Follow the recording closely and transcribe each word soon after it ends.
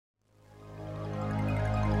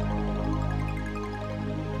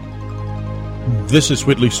This is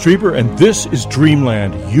Whitley Strieber, and this is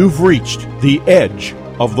Dreamland. You've reached the edge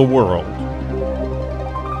of the world.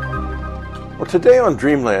 Well, today on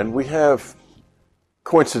Dreamland, we have,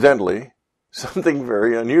 coincidentally, something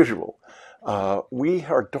very unusual. We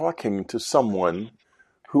are talking to someone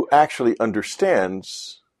who actually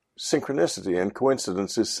understands synchronicity and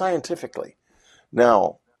coincidences scientifically.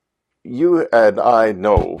 Now, you and I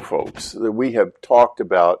know, folks, that we have talked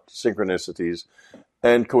about synchronicities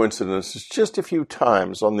and coincidences just a few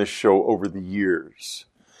times on this show over the years.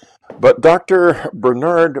 But Dr.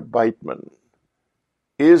 Bernard Beitman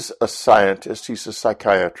is a scientist, he's a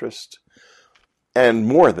psychiatrist, and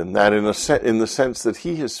more than that in the sense that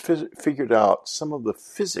he has figured out some of the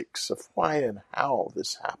physics of why and how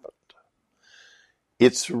this happened.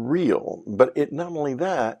 It's real, but not only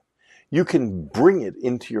that, you can bring it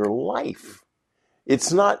into your life.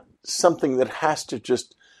 It's not something that has to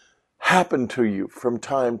just happen to you from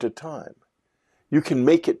time to time. You can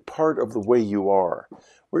make it part of the way you are.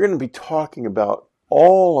 We're going to be talking about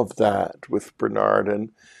all of that with Bernard,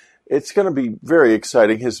 and it's going to be very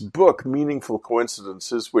exciting. His book, Meaningful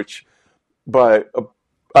Coincidences, which I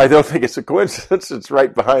don't think it's a coincidence, it's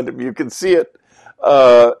right behind him. You can see it.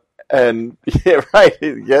 And yeah, right,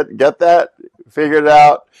 get that figured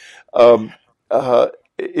out.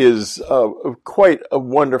 Is quite a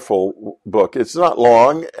wonderful book. It's not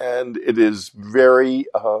long, and it is very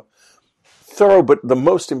thorough, but the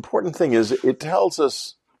most important thing is it tells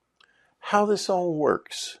us how this all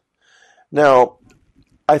works. Now,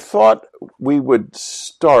 I thought we would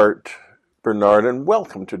start, Bernard, and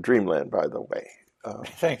welcome to Dreamland, by the way.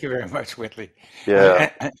 Thank you very much, Whitley.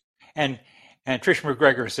 Yeah. And Trish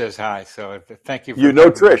McGregor says hi, so thank you. You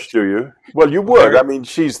know Trish, do you? Well, you would. I mean,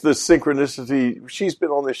 she's the synchronicity. She's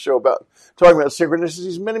been on this show talking about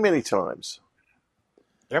synchronicities many, many times.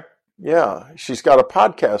 Yep. Yeah, she's got a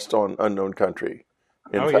podcast on Unknown Country.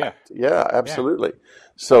 In fact, yeah, absolutely. Yeah.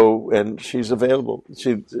 So, and she's available.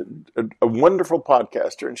 She's a wonderful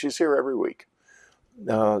podcaster, and she's here every week.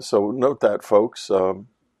 So note that, folks,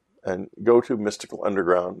 and go to Mystical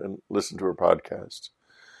Underground and listen to her podcast.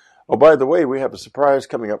 Oh, by the way, we have a surprise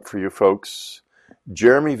coming up for you folks.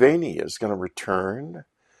 Jeremy Vaeni is going to return.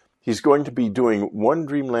 He's going to be doing one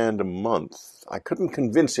Dreamland a month. I couldn't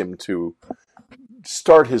convince him to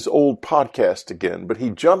start his old podcast again, but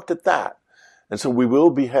he jumped at that. And so we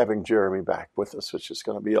will be having Jeremy back with us, which is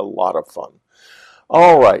going to be a lot of fun.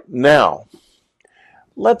 All right, now,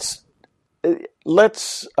 let's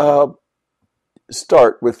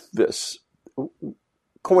start with this.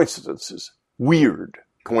 Coincidences. Weird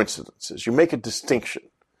coincidences. You make a distinction.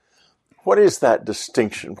 What is that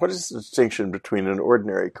distinction? What is the distinction between an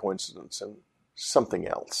ordinary coincidence and something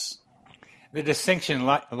else? The distinction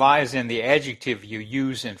lies in the adjective you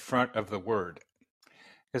use in front of the word.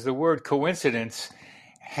 Because the word coincidence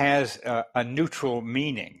has a neutral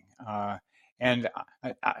meaning. And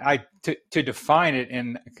to define it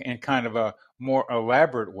in kind of a more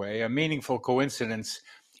elaborate way, a meaningful coincidence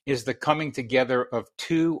is the coming together of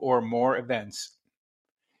two or more events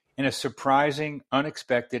in a surprising,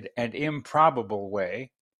 unexpected, and improbable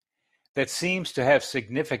way that seems to have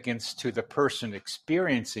significance to the person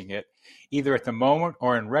experiencing it, either at the moment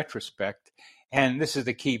or in retrospect, and this is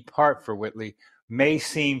the key part for Whitley, may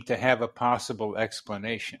seem to have a possible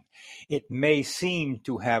explanation. It may seem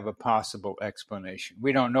to have a possible explanation.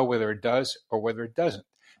 We don't know whether it does or whether it doesn't.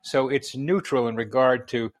 So it's neutral in regard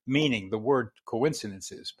to meaning, the word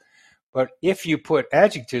coincidence is. But if you put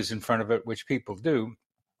adjectives in front of it, which people do,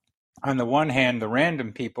 on the one hand, the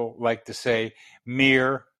random people like to say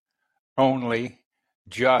mere, only,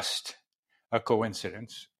 just a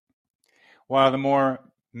coincidence, while the more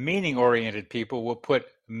meaning-oriented people will put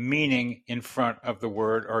meaning in front of the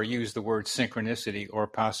word or use the word synchronicity or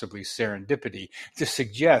possibly serendipity to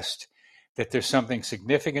suggest that there's something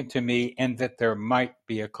significant to me and that there might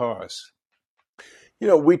be a cause. You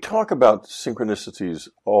know, we talk about synchronicities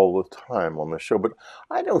all the time on the show, but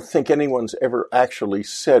I don't think anyone's ever actually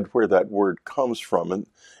said where that word comes from. And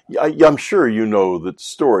I'm sure you know the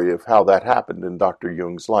story of how that happened in Dr.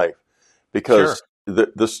 Jung's life, because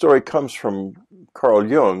the story comes from Carl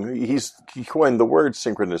Jung. He coined the word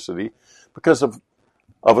synchronicity because of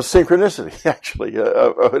a synchronicity, actually,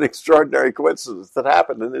 of an extraordinary coincidence that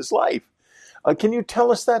happened in his life. Can you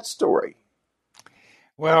tell us that story?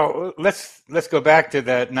 Well, let's go back to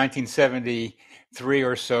that 1973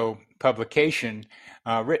 or so publication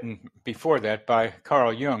written before that by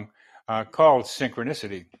Carl Jung called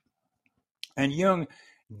Synchronicity. And Jung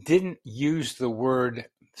didn't use the word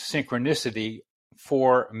synchronicity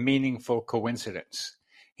for meaningful coincidence.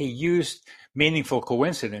 He used meaningful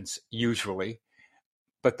coincidence usually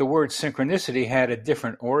But the word synchronicity had a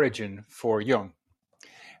different origin for Jung.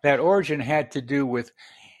 That origin had to do with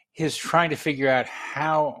his trying to figure out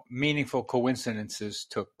how meaningful coincidences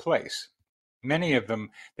took place. Many of them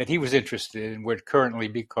that he was interested in would currently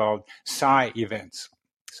be called psi events.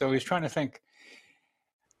 So he's trying to think,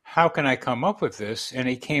 how can I come up with this? And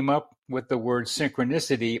he came up with the word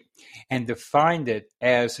synchronicity and defined it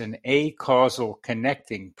as an acausal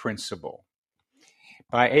connecting principle.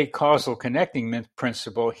 By acausal connecting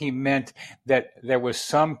principle, he meant that there was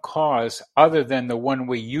some cause other than the one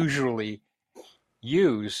we usually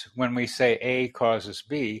use when we say A causes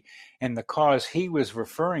B, and the cause he was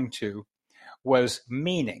referring to was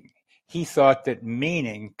meaning. He thought that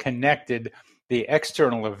meaning connected the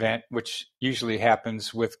external event, which usually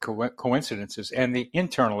happens with coincidences, and the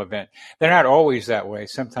internal event. They're not always that way.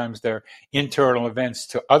 Sometimes they're internal events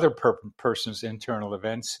to other person's internal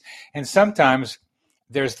events, and sometimes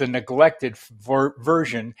there's the neglected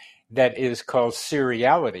version that is called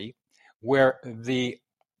seriality, where the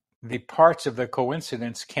parts of the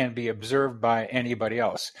coincidence can be observed by anybody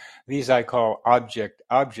else. These I call object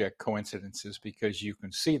coincidences because you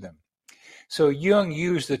can see them. So Jung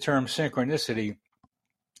used the term synchronicity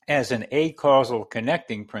as an acausal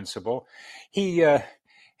connecting principle. He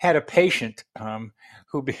had a patient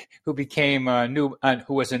who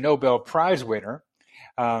was a Nobel Prize winner,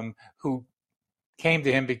 who came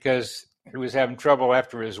to him because he was having trouble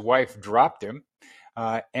after his wife dropped him,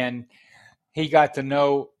 and he got to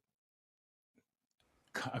know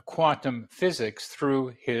quantum physics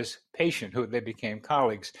through his patient, who they became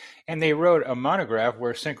colleagues. And they wrote a monograph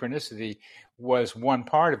where synchronicity was one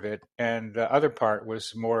part of it, and the other part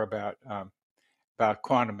was more about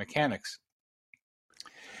quantum mechanics.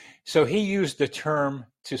 So he used the term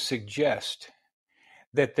to suggest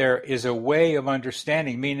that there is a way of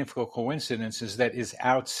understanding meaningful coincidences that is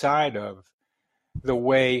outside of the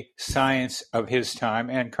way science of his time,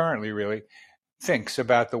 and currently really, thinks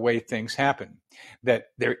about the way things happen, that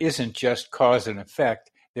there isn't just cause and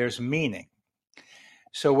effect, there's meaning.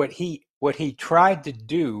 So what he tried to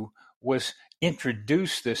do was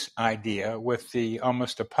introduce this idea with the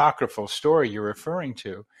almost apocryphal story you're referring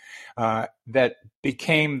to, that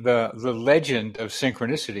became the legend of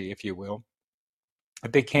synchronicity, if you will.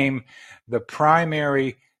 It became the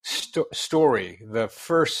primary story, the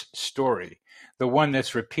first story, the one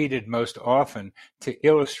that's repeated most often to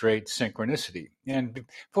illustrate synchronicity. And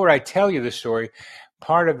before I tell you the story,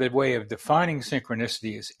 part of the way of defining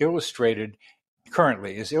synchronicity is illustrated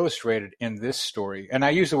in this story. And I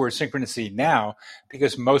use the word synchronicity now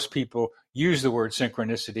because most people use the word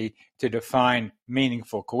synchronicity to define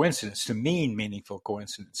meaningful coincidence, to mean meaningful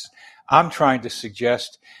coincidence. I'm trying to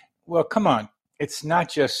suggest, well, come on, it's not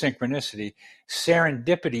just synchronicity.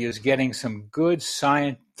 Serendipity is getting some good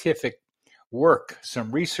scientific work,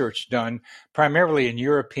 some research done primarily in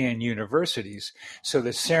European universities, so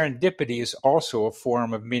that serendipity is also a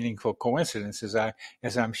form of meaningful coincidence,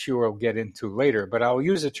 as I'm sure I'll get into later. But I'll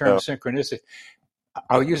use the term synchronicity.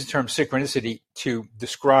 I'll use the term synchronicity to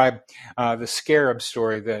describe the scarab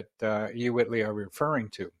story that you, Whitley, are referring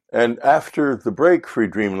to. And after the break, Free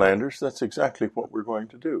Dreamlanders, that's exactly what we're going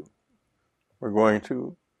to do. We're going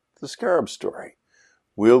to the scarab story.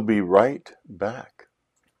 We'll be right back.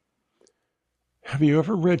 Have you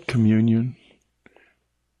ever read Communion?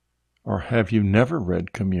 Or have you never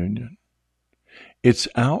read Communion? It's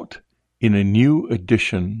out in a new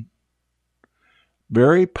edition.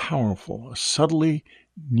 Very powerful, a subtly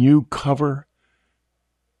new cover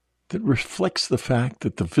that reflects the fact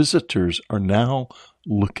that the visitors are now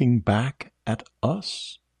looking back at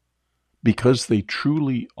us, because they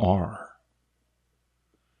truly are.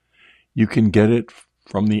 You can get it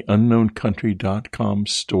from the unknowncountry.com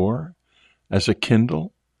store as a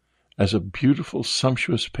Kindle, as a beautiful,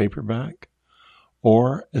 sumptuous paperback,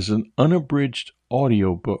 or as an unabridged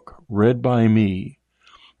audiobook read by me.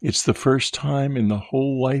 It's the first time in the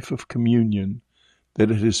whole life of Communion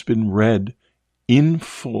that it has been read in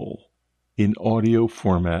full in audio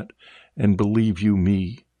format, and believe you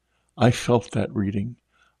me, I felt that reading.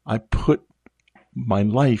 I put my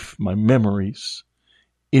life, my memories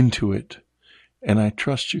into it, and I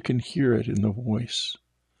trust you can hear it in the voice.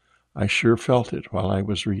 I sure felt it while I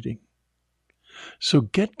was reading. So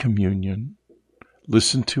get Communion,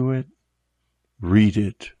 listen to it, read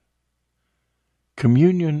it.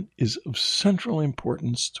 Communion is of central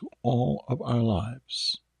importance to all of our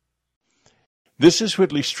lives. This is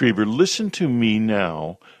Whitley Strieber. Listen to me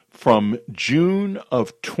now from June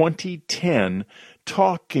of 2010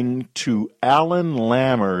 talking to Alan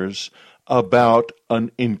Lammers about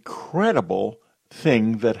an incredible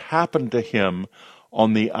thing that happened to him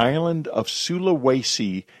on the island of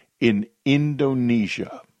Sulawesi in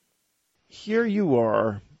Indonesia. Here you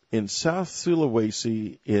are in South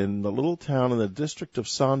Sulawesi in the little town in the district of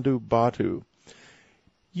Sandu Batu.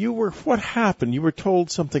 What happened? You were told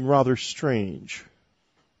something rather strange.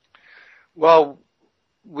 Well,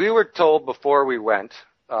 we were told before we went,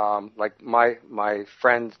 like my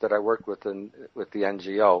friends that I worked with with the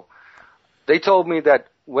NGO, they told me that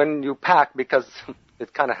when you pack, because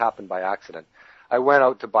it kind of happened by accident, I went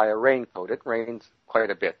out to buy a raincoat. It rains quite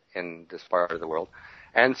a bit in this part of the world.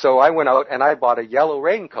 And so I went out and I bought a yellow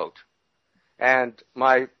raincoat. And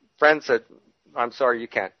my friend said, "I'm sorry, you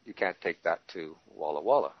can't take that to Walla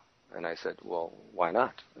Walla." And I said, "Well, why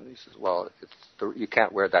not?" And he says, "Well, you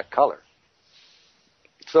can't wear that color."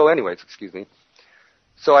 So anyways, excuse me.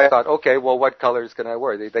 So I thought, okay, well, what colors can I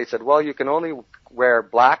wear? They said, well, you can only wear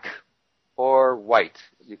black or white.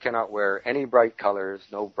 You cannot wear any bright colors,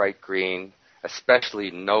 no bright green,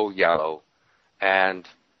 especially no yellow. And,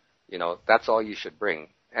 that's all you should bring.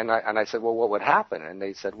 And I said, well, what would happen? And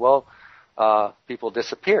they said, well, people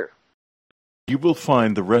disappear. You will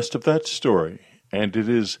find the rest of that story, and it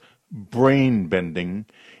is brain-bending,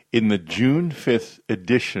 in the June 5th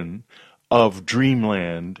edition of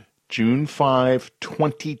Dreamland, June 5,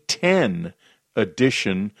 2010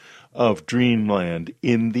 edition of Dreamland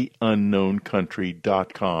in the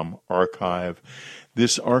unknowncountry.com archive.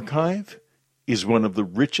 This archive is one of the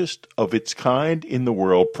richest of its kind in the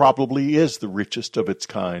world, probably is the richest of its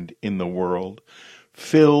kind in the world,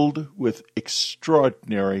 filled with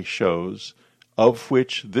extraordinary shows, of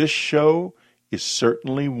which this show is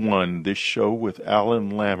certainly one, this show with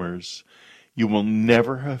Alan Lammers. You will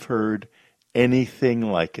never have heard anything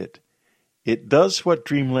like it. It does what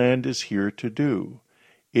Dreamland is here to do.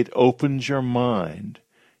 It opens your mind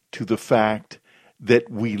to the fact that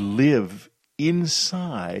we live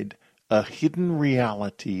inside a hidden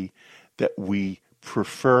reality that we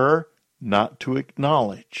prefer not to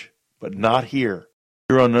acknowledge, but not here.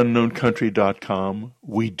 Here on unknowncountry.com,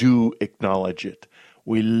 we do acknowledge it.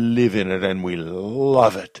 We live in it and we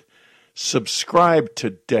love it. Subscribe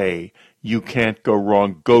today. You can't go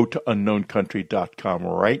wrong. Go to unknowncountry.com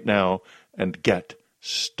right now and get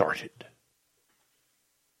started.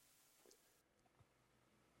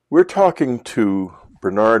 We're talking to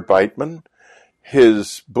Bernard Beitman.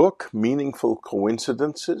 His book, Meaningful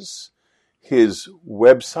Coincidences, his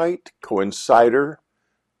website,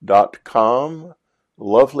 coincider.com,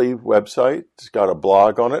 lovely website. He's got a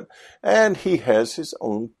blog on it, and he has his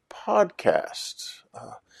own podcast,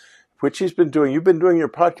 which he's been doing. You've been doing your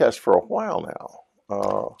podcast for a while now.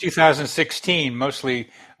 2016, mostly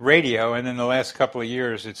radio, and then the last couple of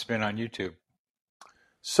years it's been on YouTube.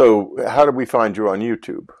 So how do we find you on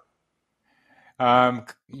YouTube? You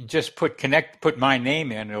just put my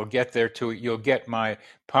name in, it'll get there to it. You'll get my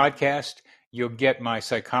podcast. You'll get my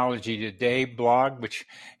Psychology Today blog, which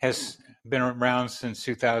has been around since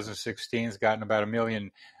 2016. It's gotten about 1 million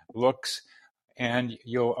looks. And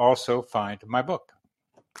you'll also find my book.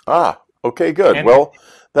 Ah, okay, good. And, well,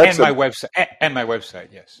 that's my website. And my website,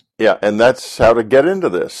 yes. Yeah, and that's how to get into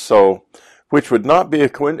this. So, which would not be a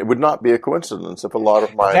coincidence if a lot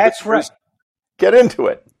of my That's right. Get into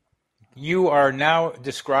it. You are now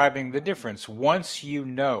describing the difference. Once you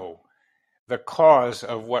know the cause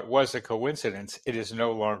of what was a coincidence, it is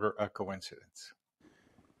no longer a coincidence.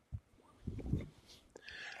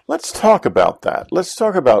 Let's talk about that. Let's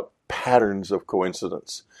talk about patterns of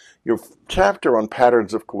coincidence. Your chapter on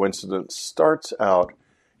patterns of coincidence starts out,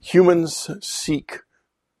 humans seek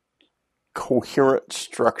coherent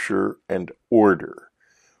structure and order.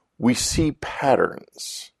 We see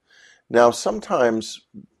patterns. Now, sometimes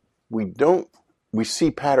we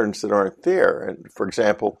see patterns that aren't there. And for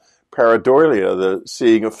example, pareidolia, the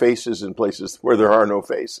seeing of faces in places where there are no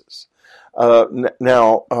faces. But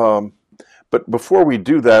before we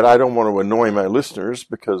do that, I don't want to annoy my listeners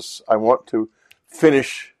because I want to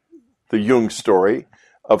finish the Jung story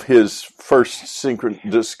of his first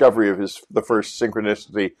discovery of the first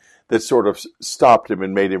synchronicity that sort of stopped him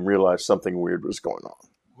and made him realize something weird was going on.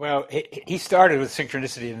 Well, he started with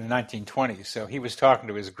synchronicity in the 1920s, so he was talking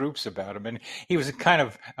to his groups about them, and he was kind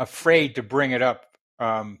of afraid to bring it up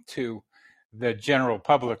to the general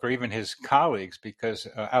public or even his colleagues, because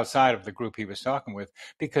outside of the group he was talking with,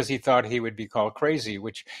 because he thought he would be called crazy,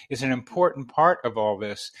 which is an important part of all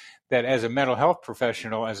this, that as a mental health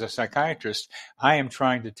professional, as a psychiatrist, I am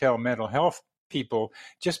trying to tell mental health people,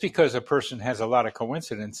 just because a person has a lot of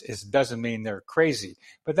coincidence doesn't mean they're crazy,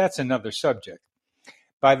 but that's another subject.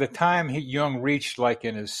 By the time Jung reached like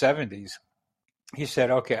in his 70s, he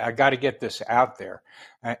said, okay, I got to get this out there.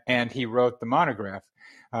 And he wrote the monograph,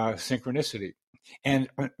 Synchronicity. And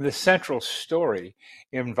the central story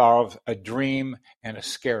involves a dream and a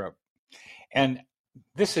scarab. And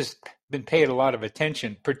this has been paid a lot of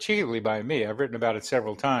attention, particularly by me. I've written about it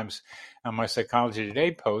several times on my Psychology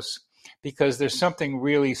Today posts, because there's something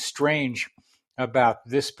really strange about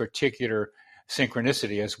this particular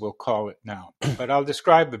synchronicity, as we'll call it now. But I'll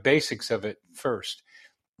describe the basics of it first.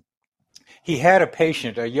 He had a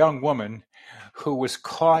patient, a young woman, who was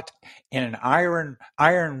caught in an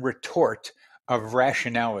iron retort of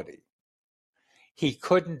rationality. He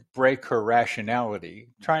couldn't break her rationality,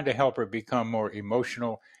 trying to help her become more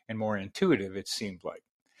emotional and more intuitive, it seemed like.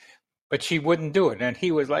 But she wouldn't do it. And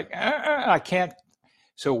he was like, I can't.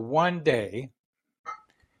 So one day,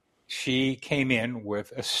 she came in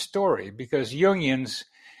with a story, because Jungians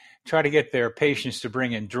try to get their patients to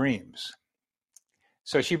bring in dreams.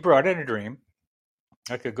 So she brought in a dream,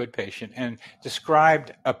 like a good patient, and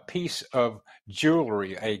described a piece of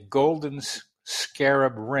jewelry, a golden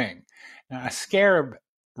scarab ring. Now, a scarab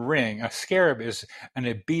is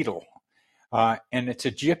a beetle, and it's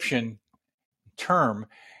Egyptian term.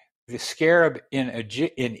 The scarab in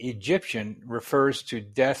Egyptian refers to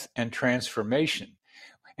death and transformation.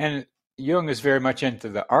 And Jung is very much into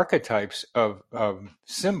the archetypes of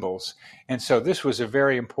symbols. And so this was a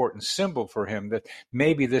very important symbol for him, that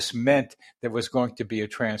maybe this meant there was going to be a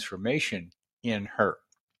transformation in her.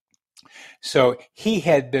 So he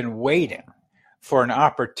had been waiting for an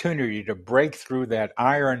opportunity to break through that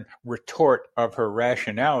iron retort of her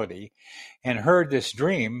rationality, and heard this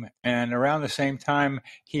dream. And around the same time,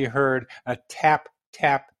 he heard a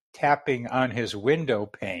tapping on his window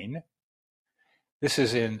pane. This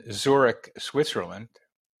is in Zurich, Switzerland.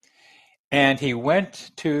 And he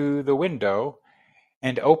went to the window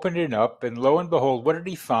and opened it up, and lo and behold, what did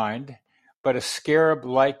he find but a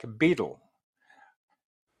scarab-like beetle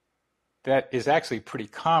that is actually pretty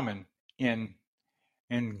common in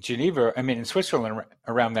Geneva, in Switzerland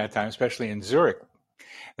around that time, especially in Zurich.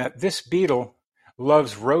 Now, this beetle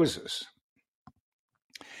loves roses.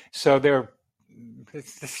 So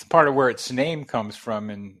this is part of where its name comes from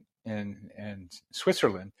in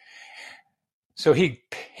Switzerland. So he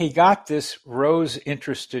got this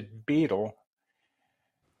rose-interested beetle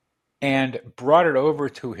and brought it over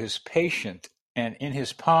to his patient, and in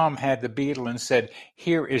his palm had the beetle and said,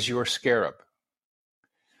 "Here is your scarab."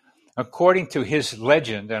 According to his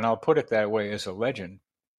legend, and I'll put it that way as a legend,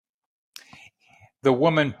 the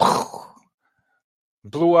woman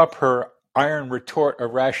blew up her iron retort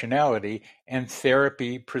of rationality, and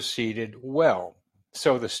therapy proceeded well.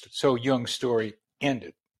 So Jung's story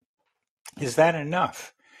ended. Is that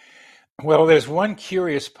enough? Well, there's one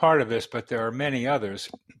curious part of this, but there are many others.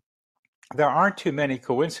 There aren't too many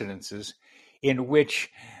coincidences in which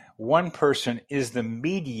one person is the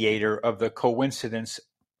mediator of the coincidence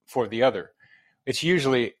for the other. It's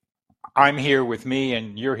usually, I'm here with me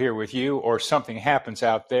and you're here with you, or something happens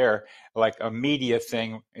out there, like a media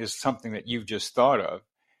thing is something that you've just thought of.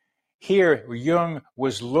 Here, Jung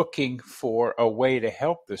was looking for a way to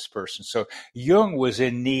help this person. So Jung was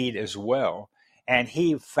in need as well, and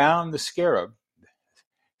he found the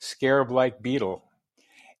scarab-like beetle,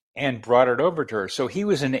 and brought it over to her. So he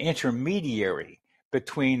was an intermediary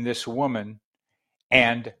between this woman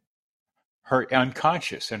and her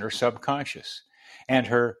unconscious and her subconscious and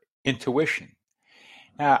her intuition.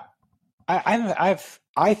 Now, I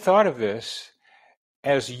thought of this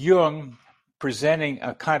as Jung presenting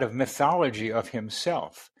a kind of mythology of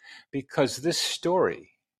himself, because this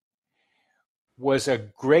story was a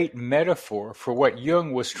great metaphor for what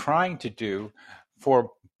Jung was trying to do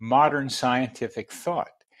for modern scientific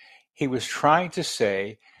thought. He was trying to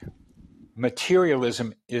say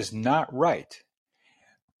materialism is not right.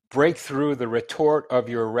 Break through the retort of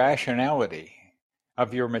your rationality,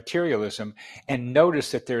 of your materialism, and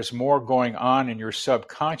notice that there's more going on in your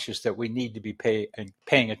subconscious that we need to be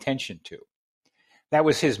paying attention to. That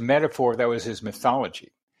was his metaphor, that was his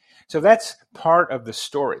mythology. So that's part of the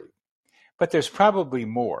story. But there's probably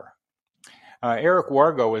more. Eric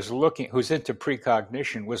Wargo who's into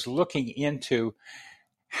precognition, was looking into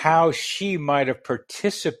how she might have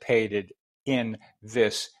participated in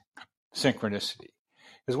this synchronicity.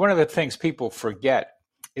 Because one of the things people forget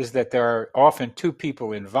is that there are often two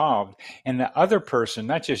people involved, and the other person,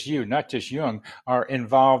 not just you, not just Jung, are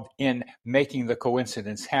involved in making the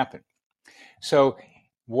coincidence happen. So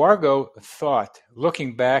Wargo thought,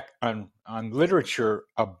 looking back on literature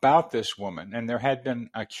about this woman, and there had been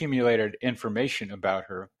accumulated information about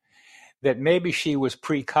her, that maybe she was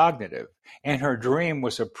precognitive, and her dream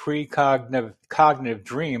was a cognitive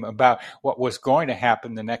dream about what was going to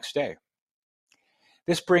happen the next day.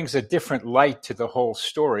 this brings a different light to the whole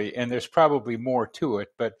story, and there's probably more to it,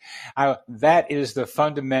 but that is the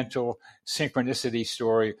fundamental synchronicity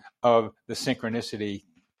story of the synchronicity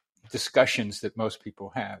discussions that most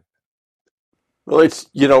people have. Well,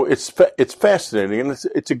 it's fascinating, and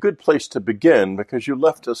it's a good place to begin because you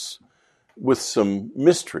left us with some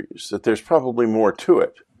mysteries that there's probably more to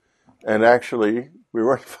it, and actually we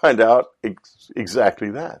were going to find out exactly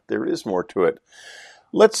that there is more to it.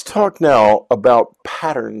 Let's talk now about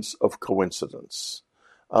patterns of coincidence.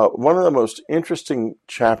 One of the most interesting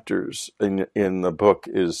chapters in the book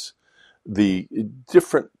is the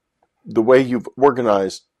way you've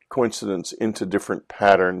organized coincidence into different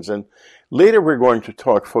patterns. And later we're going to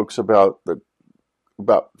talk, folks, about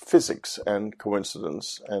physics and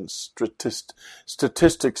coincidence and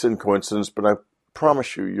statistics and coincidence. But I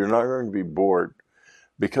promise you're not going to be bored,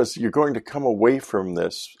 because you're going to come away from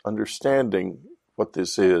this understanding what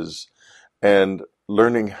this is and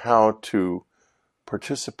learning how to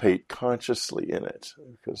participate consciously in it,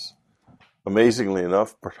 because amazingly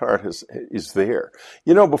enough, Bernard is there.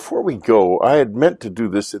 Before we go, I had meant to do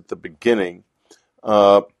this at the beginning.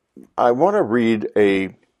 I want to read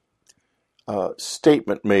a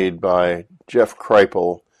statement made by Jeff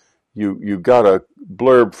Kripal. You got a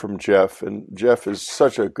blurb from Jeff, and Jeff is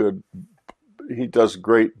he does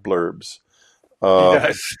great blurbs.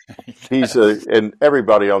 He does. And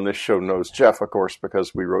everybody on this show knows Jeff, of course,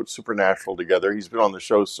 because we wrote Supernatural together. He's been on the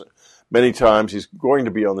show many times. He's going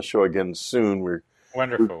to be on the show again soon. We've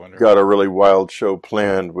got a really wild show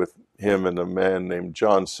planned with him and a man named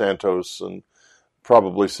John Santos and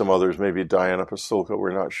probably some others, maybe Diana Pasulka.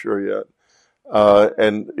 We're not sure yet.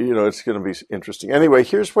 And it's going to be interesting. Anyway,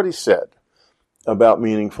 here's what he said about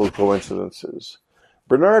meaningful coincidences.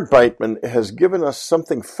 Bernard Beitman has given us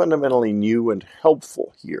something fundamentally new and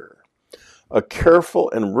helpful here, a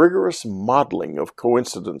careful and rigorous modeling of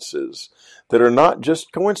coincidences that are not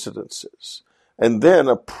just coincidences, and then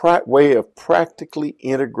a way of practically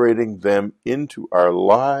integrating them into our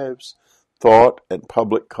lives, thought, and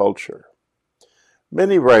public culture.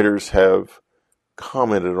 Many writers have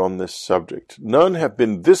commented on this subject. None have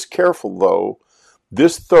been this careful, though,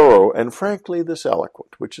 this thorough, and frankly, this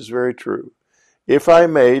eloquent, which is very true. If I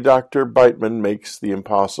may, Dr. Beitman makes the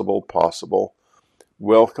impossible possible.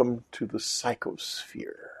 Welcome to the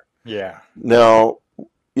psychosphere. Yeah. Now,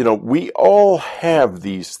 we all have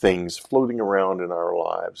these things floating around in our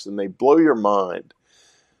lives, and they blow your mind.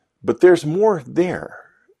 But there's more there.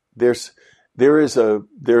 There is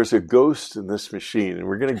a ghost in this machine, and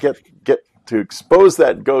we're going to get to expose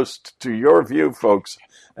that ghost to your view, folks,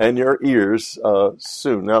 and your ears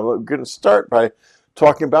soon. Now, we're going to start by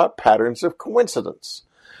talking about patterns of coincidence.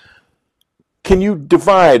 Can you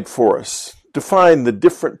define the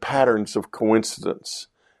different patterns of coincidence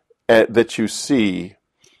that you see,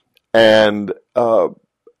 and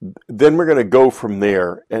then we're going to go from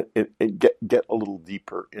there and get a little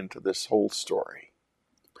deeper into this whole story.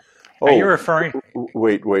 Are you referring?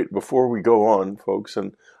 Wait, before we go on, folks,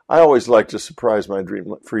 and I always like to surprise my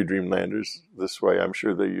free Dreamlanders this way. I'm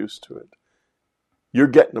sure they're used to it. You're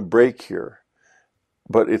getting a break here,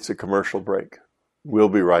 but it's a commercial break. We'll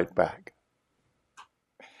be right back.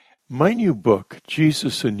 My new book,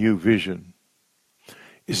 Jesus, A New Vision,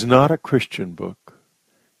 is not a Christian book.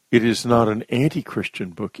 It is not an anti-Christian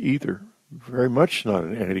book either. Very much not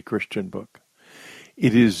an anti-Christian book.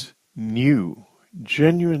 It is new,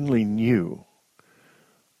 genuinely new.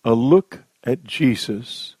 A look at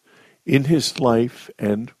Jesus in his life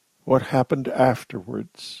and what happened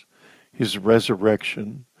afterwards, his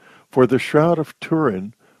resurrection. For the Shroud of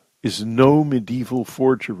Turin is no medieval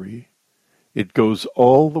forgery. It goes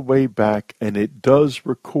all the way back, and it does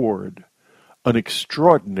record an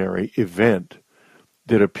extraordinary event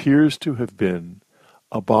that appears to have been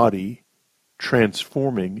a body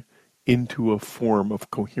transforming into a form of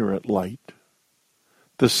coherent light.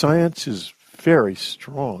 The science is very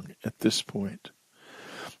strong at this point.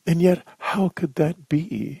 And yet, how could that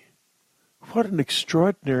be? What an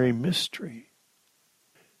extraordinary mystery.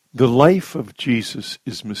 The life of Jesus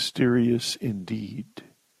is mysterious indeed,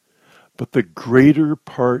 but the greater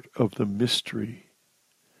part of the mystery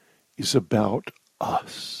is about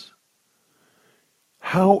us.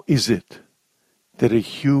 How is it that a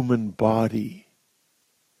human body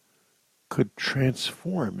could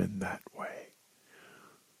transform in that way?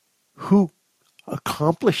 Who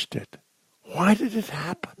accomplished it? Why did it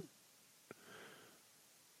happen?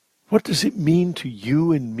 What does it mean to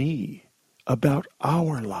you and me about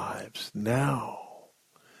our lives now?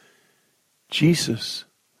 Jesus,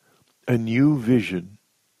 a new vision,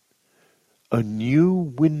 a new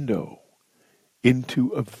window into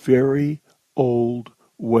a very old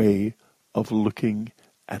way of looking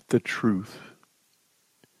at the truth.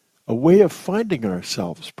 A way of finding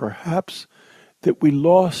ourselves, perhaps, that we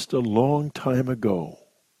lost a long time ago,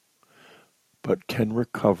 but can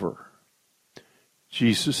recover.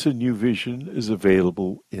 Jesus: A New Vision is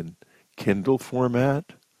available in Kindle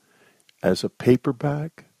format, as a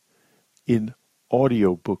paperback, in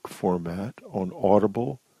audiobook format on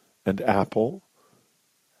Audible and Apple,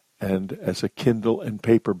 and as a Kindle and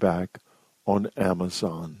paperback on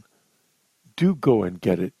Amazon. Do go and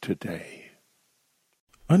get it today.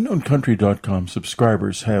 UnknownCountry.com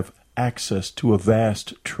subscribers have access to a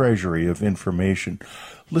vast treasury of information.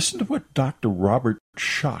 Listen to what Dr. Robert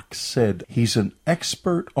Schoch said. He's an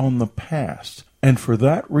expert on the past, and for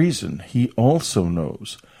that reason, he also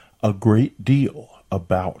knows a great deal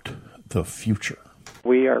about the future.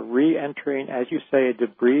 We are re-entering, as you say, a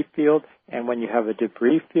debris field, and when you have a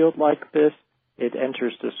debris field like this, it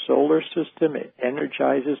enters the solar system, it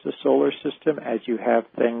energizes the solar system as you have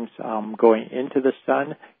things going into the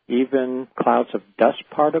sun, even clouds of dust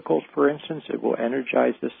particles, for instance. It will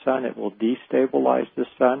energize the sun, it will destabilize the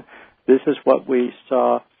sun. This is what we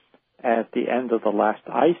saw at the end of the last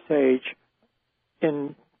ice age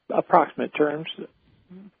in approximate terms,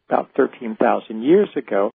 about 13,000 years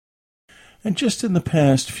ago. And just in the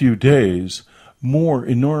past few days, more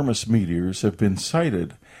enormous meteors have been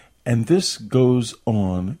sighted, and this goes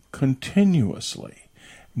on continuously,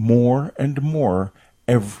 more and more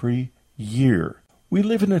every year. We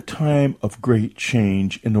live in a time of great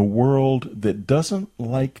change in a world that doesn't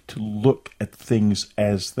like to look at things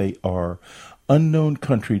as they are.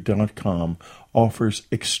 UnknownCountry.com offers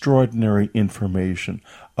extraordinary information,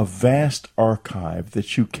 a vast archive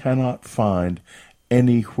that you cannot find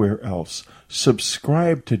anywhere else.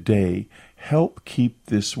 Subscribe today. Help keep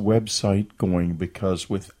this website going, because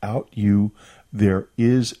without you, there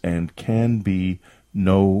is and can be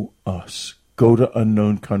no us. Go to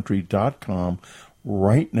UnknownCountry.com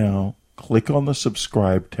right now. Click on the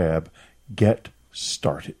subscribe tab. Get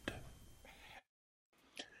started.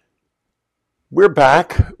 We're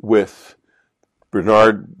back with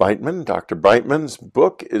Bernard Beitman. Dr. Beitman's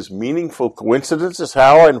book is Meaningful Coincidences: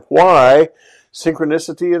 How and Why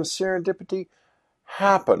Synchronicity and Serendipity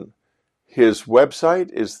Happen. His website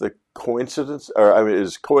is is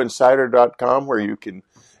coincider.com, where you can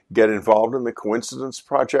get involved in the Coincidence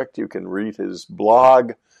Project. You can read his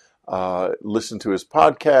blog, listen to his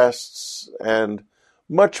podcasts, and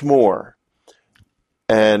much more.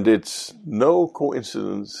 And it's no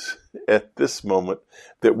coincidence at this moment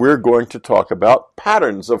that we're going to talk about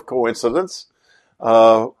patterns of coincidence. We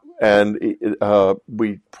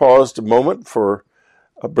paused a moment for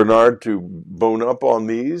Bernard to bone up on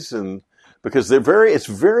these, and because it's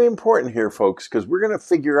very important here, folks, because we're going to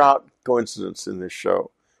figure out coincidence in this show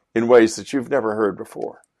in ways that you've never heard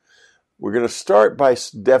before. We're going to start by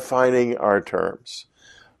defining our terms.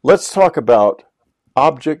 Let's talk about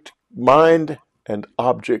mind and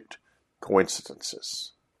object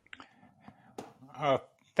coincidences.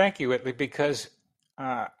 Thank you, Whitley, because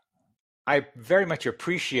I very much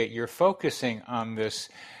appreciate your focusing on this,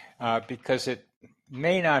 because it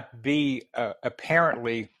may not be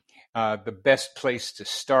apparently the best place to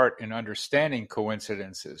start in understanding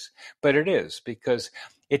coincidences, but it is, because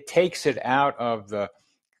it takes it out of the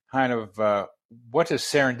kind of what does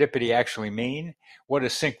serendipity actually mean? What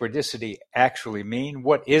does synchronicity actually mean?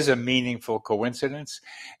 What is a meaningful coincidence?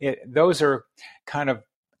 Those are kind of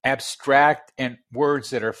abstract and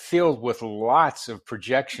words that are filled with lots of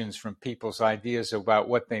projections from people's ideas about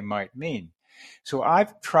what they might mean. So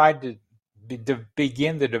I've tried to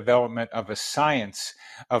begin the development of a science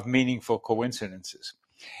of meaningful coincidences.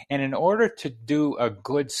 And in order to do a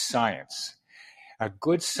good science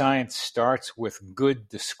starts with good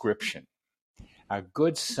description. A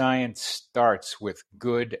good science starts with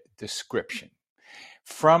good description.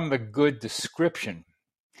 From the good description,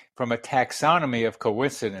 from a taxonomy of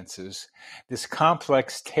coincidences, this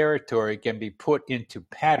complex territory can be put into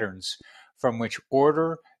patterns from which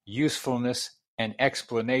order, usefulness, and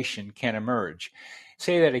explanation can emerge.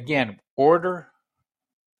 Say that again: order,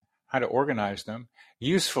 how to organize them,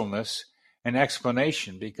 usefulness, and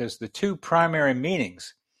explanation, because the two primary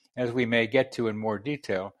meanings, as we may get to in more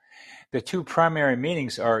detail, the two primary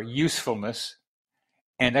meanings are usefulness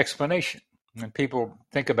and explanation. When people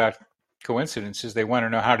think about coincidences, they want to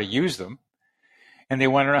know how to use them, and they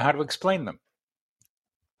want to know how to explain them.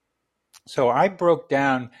 So I broke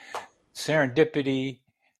down serendipity,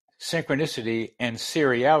 synchronicity, and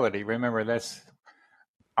seriality. Remember,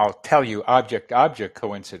 I'll tell you, object-object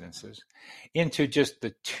coincidences, into just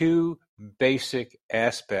the two basic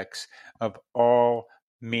aspects of all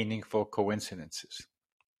meaningful coincidences.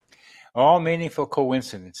 All meaningful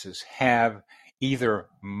coincidences have either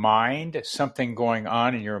mind, something going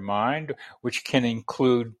on in your mind, which can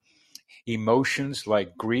include emotions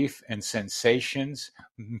like grief and sensations,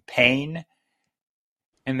 pain,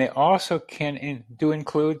 and they also can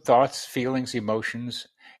include thoughts, feelings, emotions,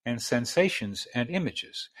 and sensations and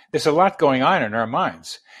images. There's a lot going on in our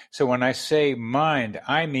minds. So when I say mind,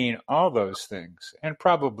 I mean all those things and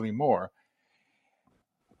probably more.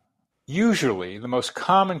 Usually, the most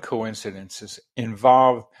common coincidences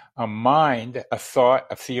involve a mind, a thought,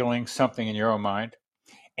 a feeling, something in your own mind,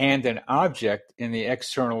 and an object in the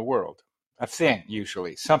external world. A thing,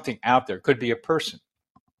 usually, something out there. Could be a person.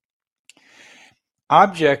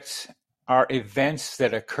 Objects are events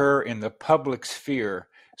that occur in the public sphere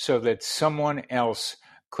so that someone else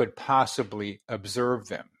could possibly observe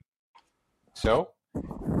them. So,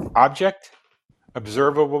 object,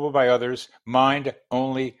 observable by others, mind,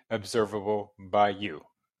 only observable by you.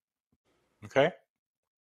 Okay?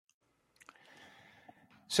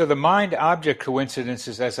 So the mind-object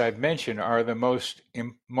coincidences, as I've mentioned, are the most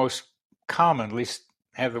common, at least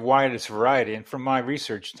have the widest variety, and from my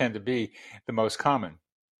research tend to be the most common.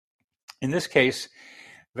 In this case,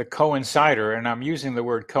 the coincider, and I'm using the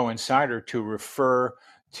word coincider to refer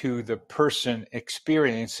to the person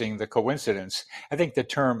experiencing the coincidence. I think the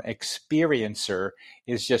term experiencer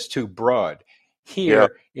is just too broad.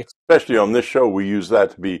 Here, it's especially on this show, we use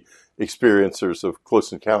that to be experiencers of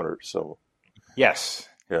Close Encounters. So, yes,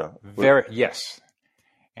 yes,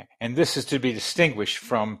 and this is to be distinguished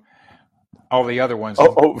from all the other ones.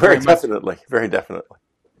 Very definitely.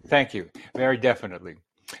 Thank you, very definitely.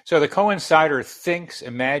 So the coincider thinks,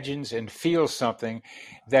 imagines, and feels something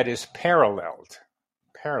that is paralleled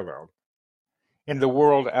in the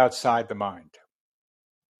world outside the mind.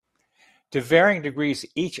 To varying degrees,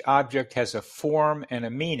 each object has a form and a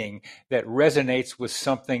meaning that resonates with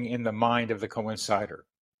something in the mind of the coincider.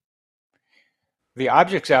 The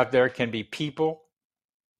objects out there can be people,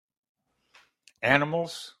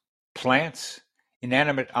 animals, plants,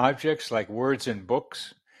 inanimate objects like words and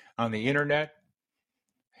books, on the internet,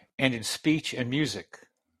 and in speech and music.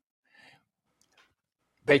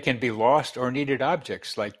 They can be lost or needed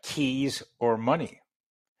objects like keys or money.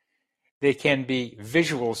 They can be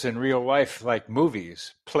visuals in real life like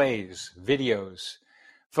movies, plays, videos,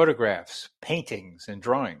 photographs, paintings, and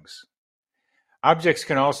drawings. Objects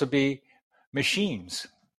can also be machines.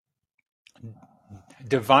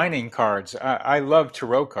 Divining cards. I love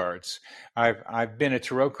tarot cards. I've been a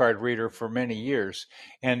tarot card reader for many years,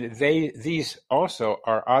 and these also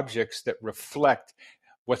are objects that reflect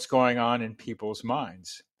what's going on in people's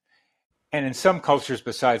minds. And in some cultures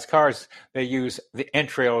besides cards, they use the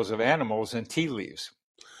entrails of animals and tea leaves.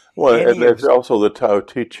 Well, and there's also the Tao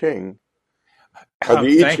Te Ching.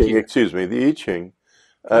 The I Ching, excuse me, the I Ching.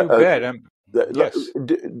 You bet. Yes.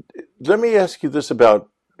 Let me ask you this about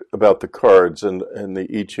the cards and the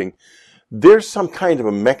I Ching. There's some kind of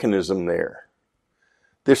a mechanism there.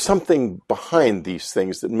 There's something behind these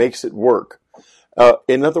things that makes it work.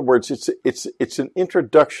 In other words, it's an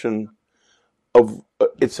introduction of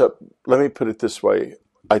let me put it this way.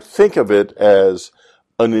 I think of it as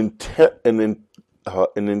an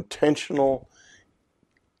intentional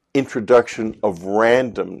introduction of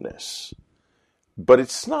randomness, but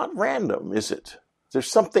it's not random, is it? There's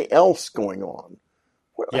something else going on.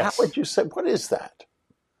 Yes. How would you say? What is that?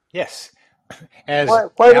 Yes. Why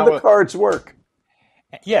do the cards work?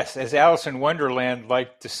 Yes, as Alice in Wonderland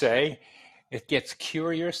liked to say, it gets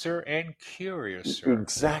curiouser and curiouser.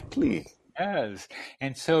 Exactly. Yes.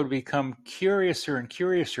 And so to become curiouser and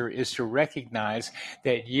curiouser is to recognize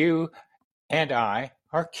that you and I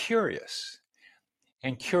are curious.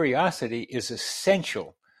 And curiosity is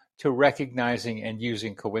essential to recognizing and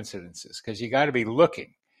using coincidences, because you got to be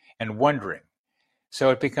looking and wondering. So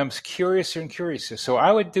it becomes curiouser and curiouser. So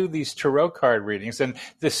I would do these tarot card readings, and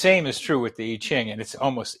the same is true with the I Ching, and it's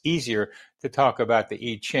almost easier to talk about the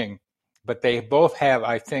I Ching, but they both have,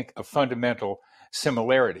 I think, a fundamental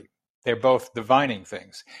similarity. They're both divining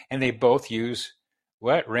things, and they both use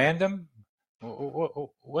what? Random?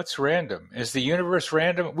 What's random? Is the universe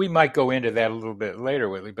random? We might go into that a little bit later,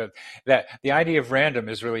 Whitley, but that the idea of random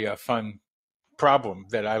is really a fun problem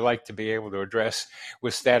that I like to be able to address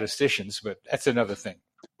with statisticians, but that's another thing.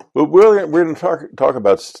 Well, we're going to talk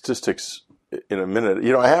about statistics in a minute.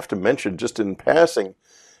 I have to mention just in passing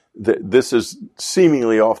that this is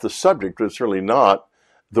seemingly off the subject, but it's really not.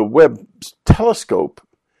 The Webb telescope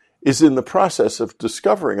is in the process of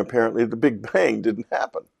discovering apparently the Big Bang didn't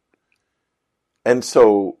happen. And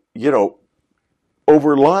so,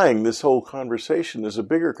 overlying this whole conversation is a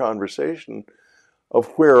bigger conversation of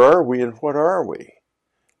where are we and what are we?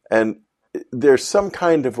 And there's some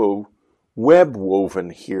kind of a web woven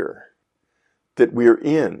here that we're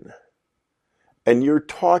in. And you're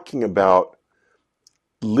talking about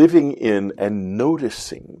living in and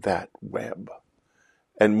noticing that web.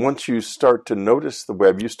 And once you start to notice the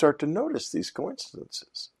web, you start to notice these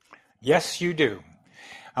coincidences. Yes, you do.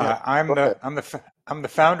 Yeah, I'm the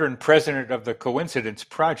founder and president of the Coincidence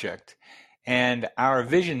Project, and our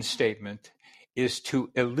vision statement is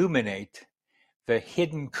to illuminate the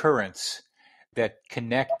hidden currents that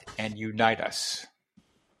connect and unite us.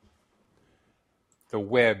 The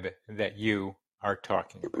web that you are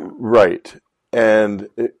talking about. Right. And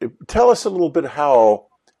tell us a little bit how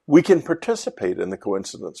we can participate in the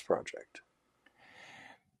Coincidence Project.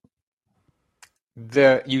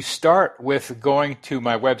 You start with going to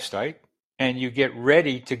my website, and you get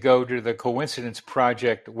ready to go to the Coincidence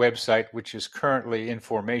Project website, which is currently in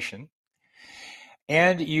formation.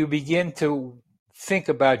 And you begin to think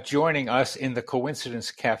about joining us in the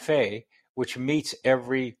Coincidence Cafe, which meets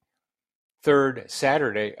every third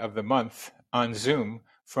Saturday of the month on Zoom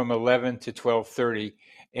from 11 to 12:30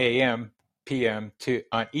 a.m. p.m.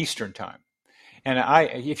 on Eastern Time. And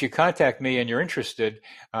if you contact me and you're interested,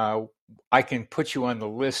 I can put you on the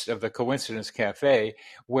list of the Coincidence Cafe,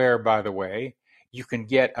 where, by the way, you can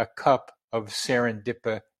get a cup of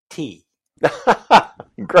serendipity tea.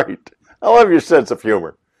 Great. I love your sense of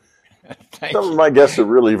humor. Some of my guests are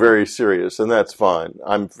really very serious, and that's fine.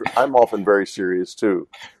 I'm often very serious too.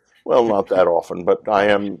 Well, not that often, but I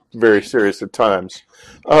am very serious at times.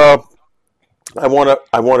 I want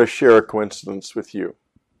to share a coincidence with you.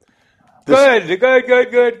 Good.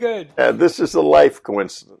 This is a life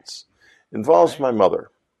coincidence. Involves my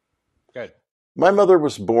mother. Good. My mother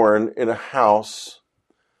was born in a house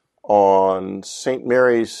on St.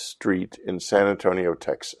 Mary's Street in San Antonio,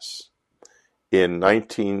 Texas, in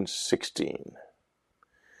 1916.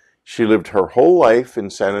 She lived her whole life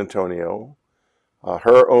in San Antonio.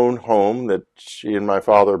 Her own home that she and my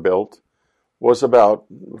father built was about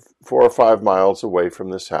 4 or 5 miles away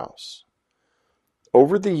from this house.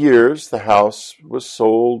 Over the years, the house was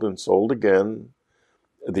sold and sold again.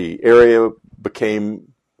 The area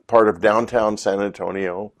became part of downtown San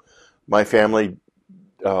Antonio. My family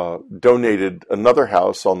donated another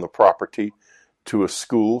house on the property to a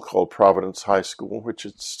school called Providence High School, which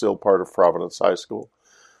is still part of Providence High School.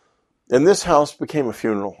 And this house became a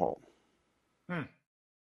funeral home.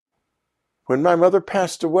 When my mother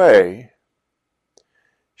passed away,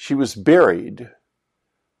 she was buried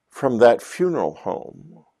from that funeral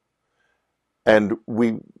home. And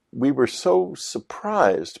we were so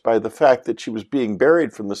surprised by the fact that she was being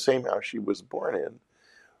buried from the same house she was born in.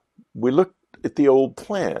 We looked at the old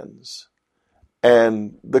plans,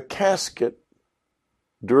 and the casket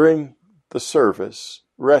during the service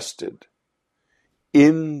rested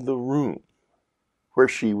in the room where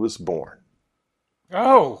she was born.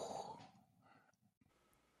 Oh.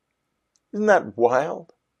 Isn't that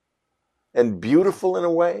wild? And beautiful in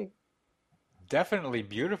a way? Definitely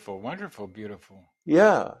beautiful. Wonderful, beautiful.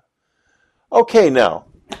 Yeah. Okay, now,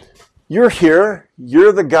 you're here.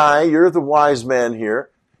 You're the guy. You're the wise man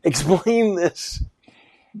here. Explain this.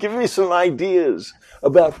 Give me some ideas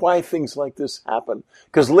about why things like this happen.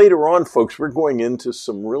 Because later on, folks, we're going into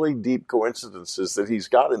some really deep coincidences that he's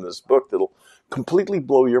got in this book that'll completely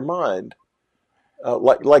blow your mind.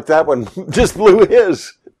 Like that one just blew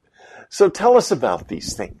his. So tell us about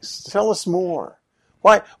these things. Tell us more.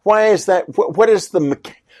 Why is that? What is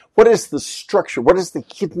the structure? What is the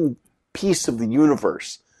hidden piece of the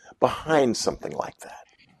universe behind something like that?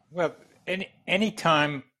 Well, any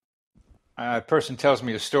time a person tells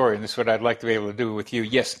me a story, and this is what I'd like to be able to do with you.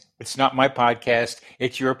 Yes, it's not my podcast;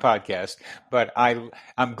 it's your podcast. But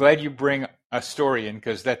I'm glad you bring a story in,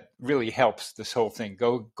 because that really helps this whole thing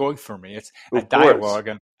go for me. It's a dialogue,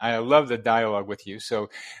 and I love the dialogue with you. So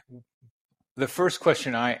the first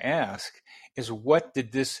question I ask is, what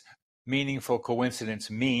did this meaningful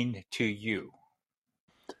coincidence mean to you?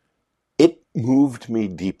 It moved me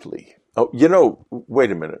deeply. Oh,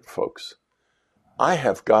 wait a minute, folks. I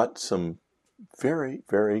have got some very,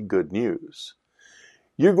 very good news.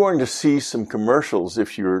 You're going to see some commercials,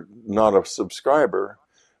 if you're not a subscriber,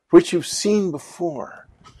 which you've seen before.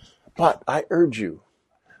 But I urge you,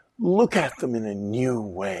 look at them in a new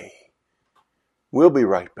way. We'll be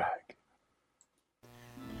right back.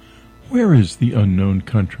 Where is the unknown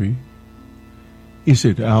country? Is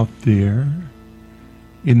it out there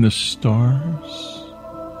in the stars?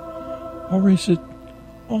 Or is it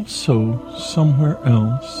also somewhere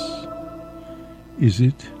else? Is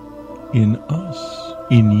it in us,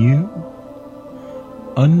 in you?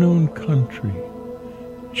 Unknown country,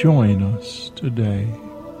 Join us today.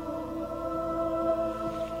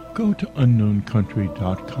 Go to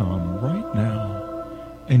unknowncountry.com right now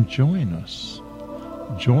and join us.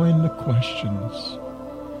 Join the questions.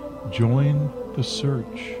 Join the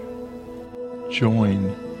search.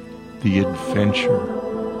 Join the adventure.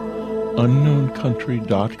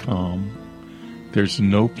 unknowncountry.com. There's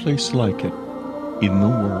no place like it in the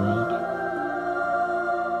world.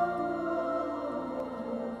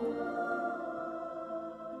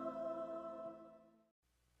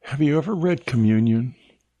 Have you ever read Communion?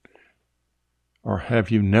 Or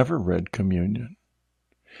have you never read Communion?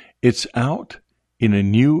 It's out in a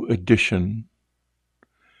new edition.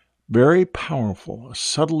 Very powerful, a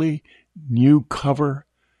subtly new cover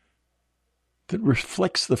that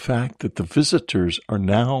reflects the fact that the visitors are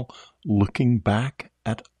now looking back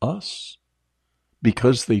at us,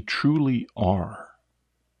 because they truly are.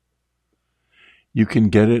 You can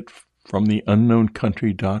get it from the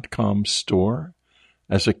unknowncountry.com store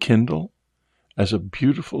as a Kindle, as a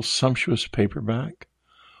beautiful, sumptuous paperback,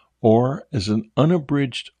 or as an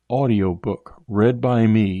unabridged audiobook read by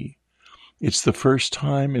me. It's the first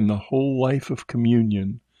time in the whole life of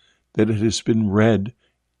Communion that it has been read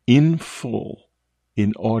in full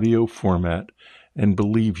in audio format, and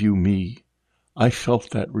believe you me, I felt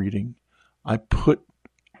that reading. I put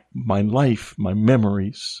my life, my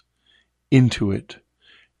memories into it,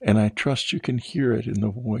 and I trust you can hear it in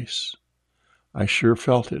the voice. I sure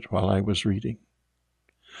felt it while I was reading.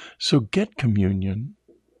 So get Communion,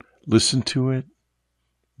 listen to it,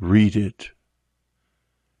 read it.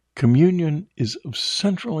 Communion is of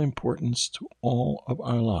central importance to all of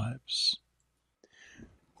our lives.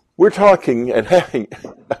 We're talking and having,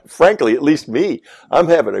 frankly, at least me, I'm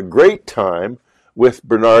having a great time with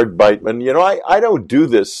Bernard Beitman. You know, I don't do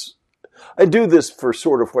this. I do this for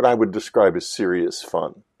sort of what I would describe as serious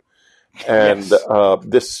fun. And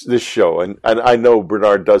Yes. this show, and I know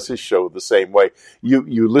Bernard does his show the same way.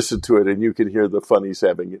 You listen to it and you can hear the fun he's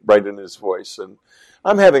having right in his voice. And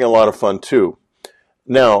I'm having a lot of fun too.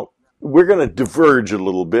 Now, we're going to diverge a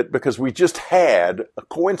little bit because we just had a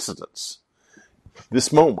coincidence.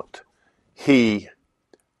 This moment, we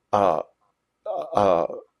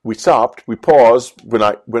stopped, we paused. When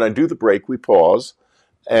I do the break, we pause,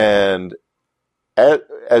 and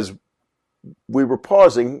as we were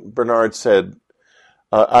pausing, Bernard said,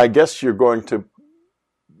 "I guess you're going to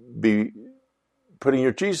be putting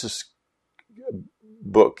your Jesus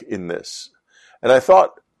book in this." And I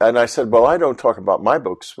said, "Well, I don't talk about my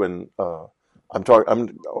books when I'm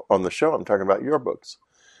on the show. I'm talking about your books."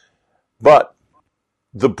 But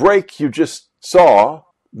the break you just saw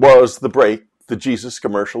was the break the Jesus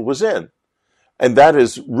commercial was in, and that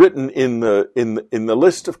is written in the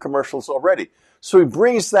list of commercials already. So he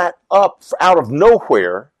brings that up out of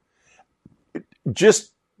nowhere,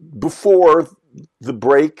 just before the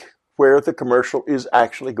break where the commercial is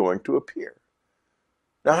actually going to appear.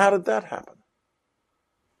 Now, how did that happen,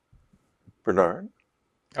 Bernard?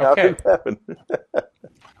 How Okay. did it happen?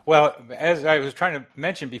 Well, as I was trying to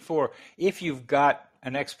mention before, if you've got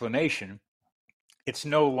an explanation, it's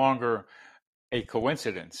no longer a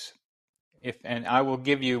coincidence. And I will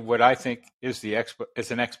give you what I think is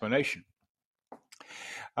an explanation.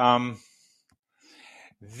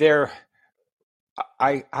 There,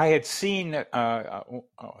 I had seen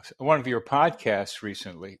one of your podcasts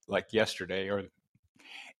recently, like yesterday,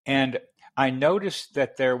 and I noticed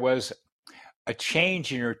that there was a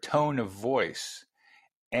change in your tone of voice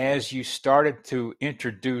as you started to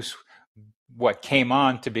introduce what came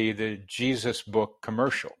on to be the Jesus book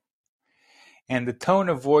commercial. And the tone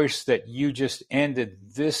of voice that you just ended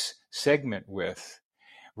this segment with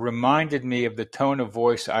reminded me of the tone of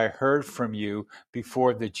voice I heard from you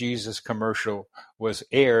before the Jesus commercial was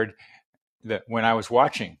aired, when I was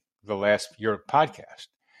watching your podcast.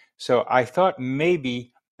 So I thought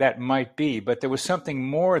maybe that might be, but there was something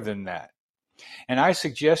more than that. And I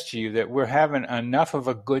suggest to you that we're having enough of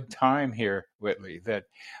a good time here, Whitley, that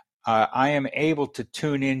I am able to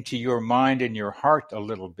tune into your mind and your heart a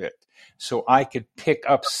little bit, so I could pick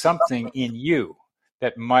up something in you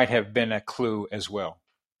that might have been a clue as well.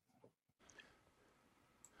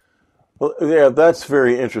 Well, yeah, that's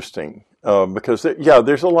very interesting because,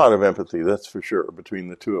 there's a lot of empathy, that's for sure, between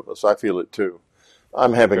the two of us. I feel it too.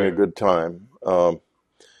 I'm having a good time.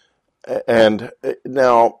 And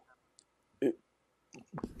now,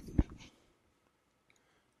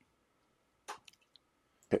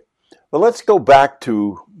 well, let's go back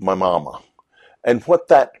to my mama and what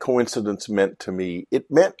that coincidence meant to me.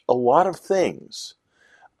 It meant a lot of things.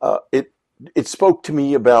 It spoke to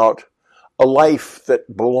me about a life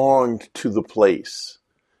that belonged to the place.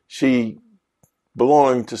 She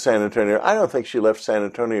belonged to San Antonio. I don't think she left San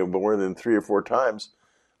Antonio more than 3 or 4 times.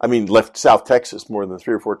 I mean, left South Texas more than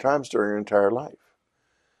 3 or 4 times during her entire life.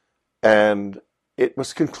 And it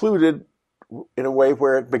was concluded in a way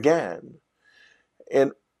where it began.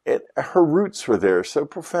 And her roots were there so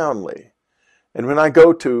profoundly. And when I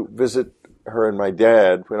go to visit her and my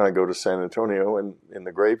dad, when I go to San Antonio and in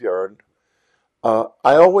the graveyard, I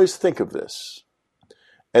always think of this.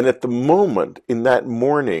 And at the moment, in that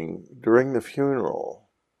morning, during the funeral,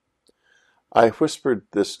 I whispered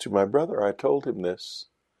this to my brother. I told him this.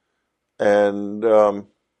 And a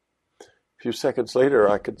few seconds later,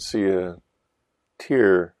 I could see a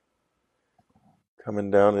tear coming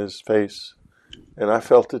down his face. And I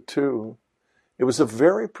felt it too. It was a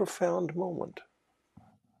very profound moment.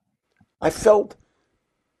 I felt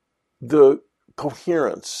the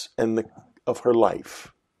coherence of her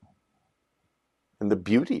life. And the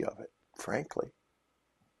beauty of it, frankly.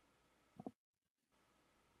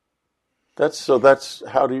 That's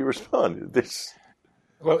how do you respond?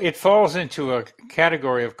 Well, it falls into a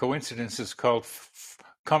category of coincidences called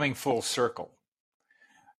coming full circle,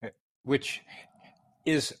 which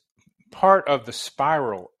is part of the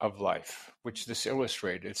spiral of life, which this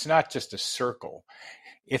illustrated. It's not just a circle.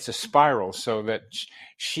 It's a spiral, so that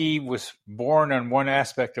she was born on one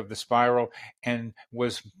aspect of the spiral and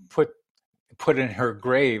was put in her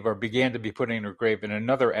grave, or began to be put in her grave, in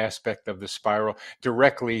another aspect of the spiral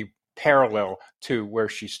directly parallel to where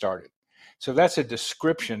she started. So that's a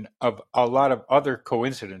description of a lot of other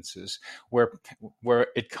coincidences where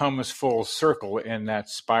it comes full circle in that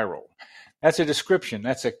spiral. That's a description.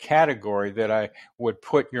 That's a category that I would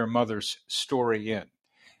put your mother's story in.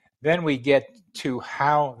 Then we get to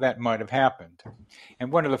how that might have happened.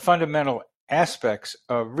 And one of the fundamental aspects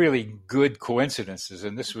of really good coincidences,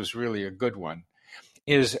 and this was really a good one,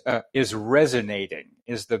 is resonating,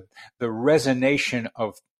 is the resonation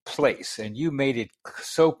of place. And you made it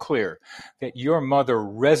so clear that your mother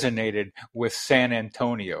resonated with San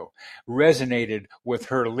Antonio, resonated with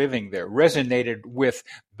her living there, resonated with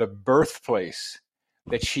the birthplace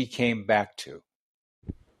that she came back to.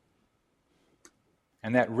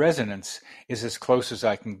 And that resonance is as close as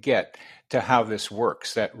I can get to how this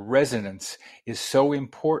works. That resonance is so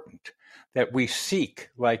important that we seek,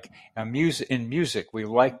 like in music, we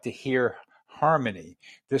like to hear harmony.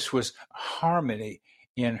 This was harmony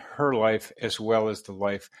in her life as well as the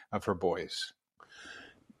life of her boys.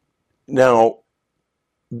 Now,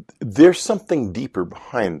 there's something deeper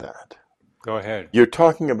behind that. Go ahead. You're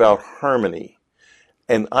talking about harmony,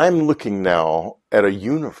 and I'm looking now at a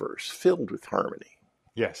universe filled with harmony.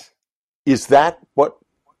 Yes. Is that what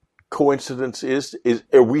coincidence is?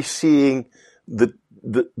 Are we seeing the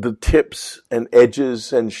tips and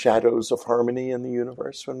edges and shadows of harmony in the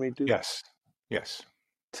universe when we do? Yes. Yes.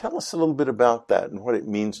 Tell us a little bit about that and what it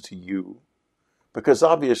means to you. Because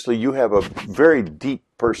obviously you have a very deep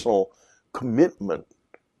personal commitment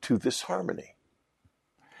to this harmony.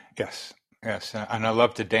 Yes. Yes. And I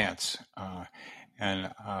love to dance.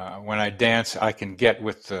 And when I dance, I can get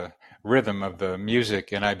with the rhythm of the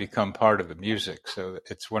music and I become part of the music. So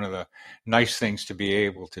it's one of the nice things to be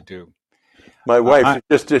able to do. My wife,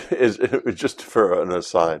 just for an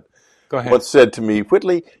aside, go ahead. Once said to me,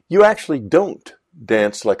 Whitley, you actually don't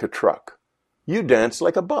dance like a truck. You dance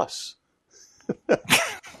like a bus.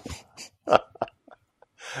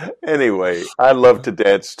 Anyway, I love to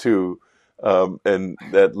dance too. And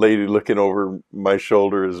that lady looking over my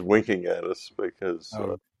shoulder is winking at us because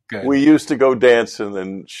we used to go dancing,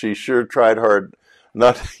 and she sure tried hard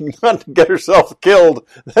not to get herself killed.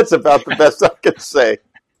 That's about the best I can say.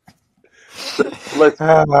 Let's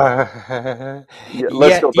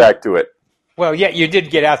go back to it. Well, yeah, you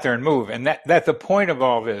did get out there and move, and that the point of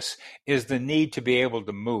all this is the need to be able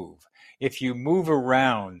to move. If you move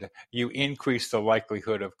around, you increase the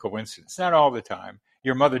likelihood of coincidence. Not all the time.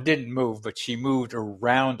 Your mother didn't move, but she moved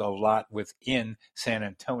around a lot within San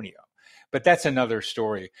Antonio. But that's another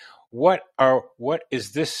story. What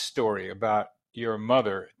is this story about your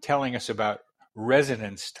mother telling us about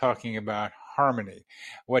resonance, talking about harmony,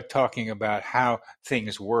 talking about how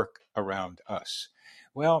things work around us?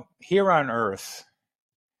 Well, here on Earth,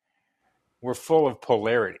 we're full of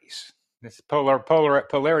polarities. This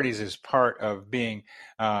polarities is part of being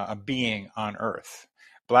a being on Earth.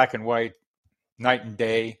 Black and white, night and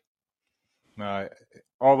day,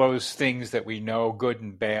 all those things that we know, good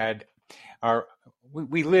and bad,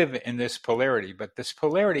 we live in this polarity, but this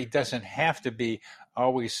polarity doesn't have to be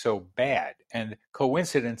always so bad. And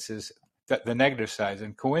coincidences, the negative sides,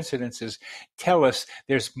 and coincidences tell us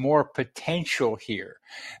there's more potential here,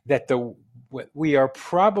 that we are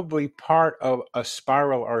probably part of a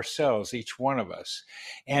spiral ourselves, each one of us.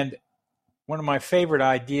 And one of my favorite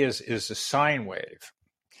ideas is a sine wave.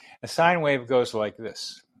 A sine wave goes like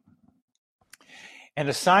this. And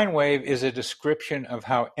a sine wave is a description of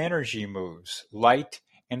how energy moves. Light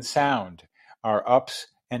and sound are ups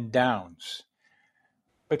and downs.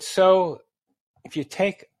 But so if you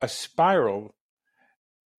take a spiral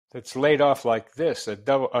that's laid off like this,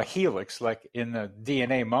 a helix like in the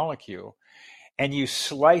DNA molecule, and you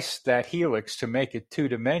slice that helix to make it 2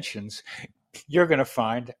 dimensions, you're going to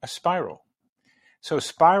find a spiral. So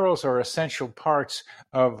spirals are essential parts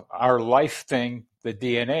of our life thing, the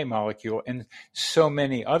DNA molecule, and so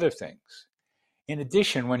many other things. In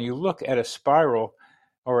addition, when you look at a spiral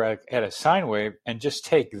or at a sine wave and just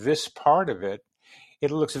take this part of it,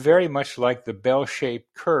 it looks very much like the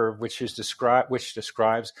bell-shaped curve, which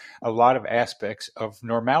describes a lot of aspects of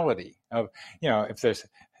normality. Of, if there's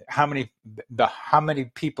how many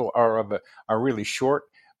people are really short,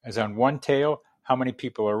 as on one tail, how many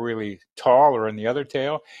people are really tall or in the other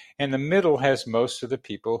tail, and the middle has most of the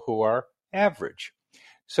people who are average.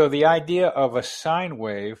 So the idea of a sine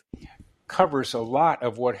wave covers a lot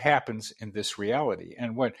of what happens in this reality.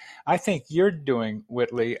 And what I think you're doing,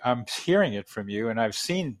 Whitley, I'm hearing it from you, and I've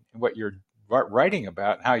seen what you're writing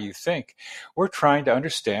about and how you think. We're trying to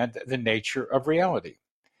understand the nature of reality.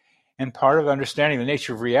 And part of understanding the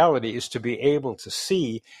nature of reality is to be able to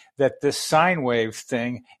see that this sine wave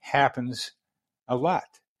thing happens a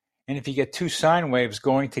lot. And if you get 2 sine waves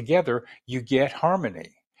going together, you get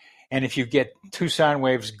harmony. And if you get 2 sine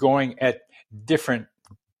waves going at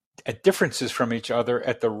differences from each other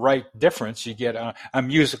at the right difference, you get a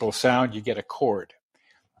musical sound, you get a chord.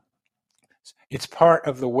 It's part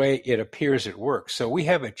of the way it appears at work. So we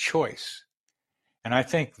have a choice. And I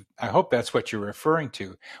hope that's what you're referring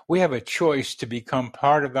to. We have a choice to become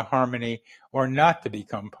part of the harmony or not to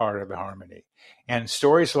become part of the harmony. And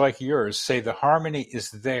stories like yours say the harmony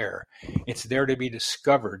is there. It's there to be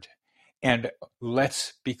discovered. And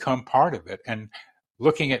let's become part of it. And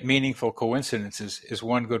looking at meaningful coincidences is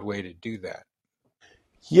one good way to do that.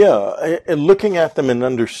 Yeah, and looking at them and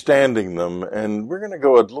understanding them. And we're going to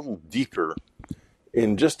go a little deeper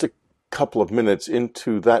in just a couple of minutes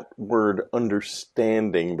into that word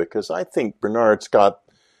understanding, because I think Bernard's got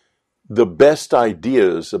the best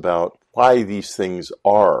ideas about why these things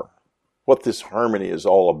are, what this harmony is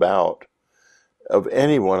all about, of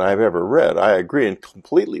anyone I've ever read. I agree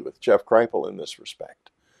completely with Jeff Kripal in this respect.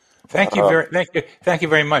 Thank you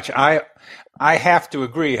very much. I have to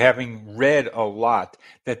agree, having read a lot,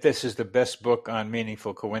 that this is the best book on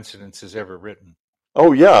meaningful coincidences ever written.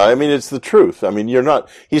 Oh yeah, I mean it's the truth. I mean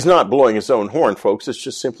he's not blowing his own horn, folks. It's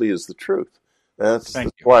just simply is the truth. That's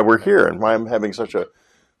why we're here and why I'm having such a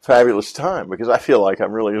fabulous time, because I feel like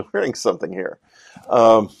I'm really learning something here.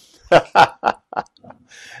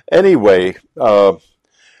 Anyway,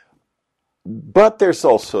 but there's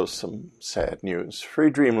also some sad news. Free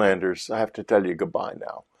Dreamlanders, I have to tell you goodbye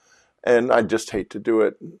now. And I just hate to do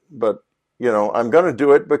it, but, I'm going to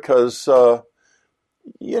do it because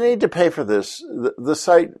you need to pay for this. The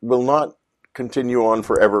site will not continue on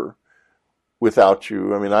forever without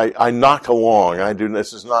you. I mean, I knock along.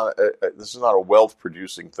 This is not a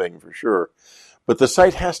wealth-producing thing for sure. But the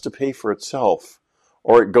site has to pay for itself,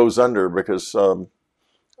 or it goes under, because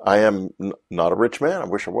I am not a rich man. I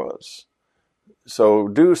wish I was. So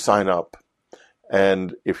do sign up.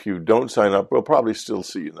 And if you don't sign up, we'll probably still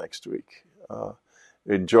see you next week.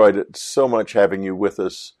 Enjoyed it so much having you with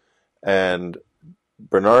us. And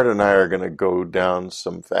Bernard and I are going to go down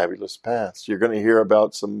some fabulous paths. You're going to hear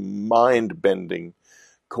about some mind-bending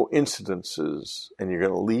coincidences. And you're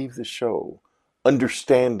going to leave the show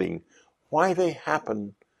understanding why they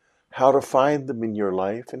happen, how to find them in your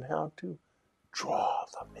life, and how to draw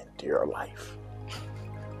them into your life.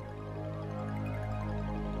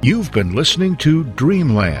 You've been listening to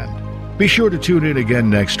Dreamland. Be sure to tune in again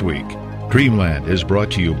next week. Dreamland is brought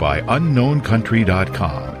to you by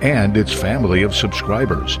UnknownCountry.com and its family of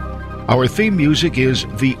subscribers. Our theme music is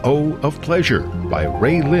The O of Pleasure by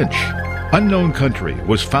Ray Lynch. Unknown Country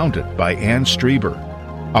was founded by Ann Strieber.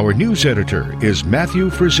 Our news editor is Matthew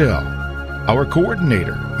Frizzell. Our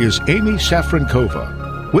coordinator is Amy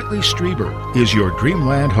Safrankova. Whitley Strieber is your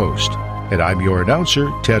Dreamland host, and I'm your announcer,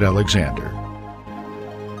 Ted Alexander.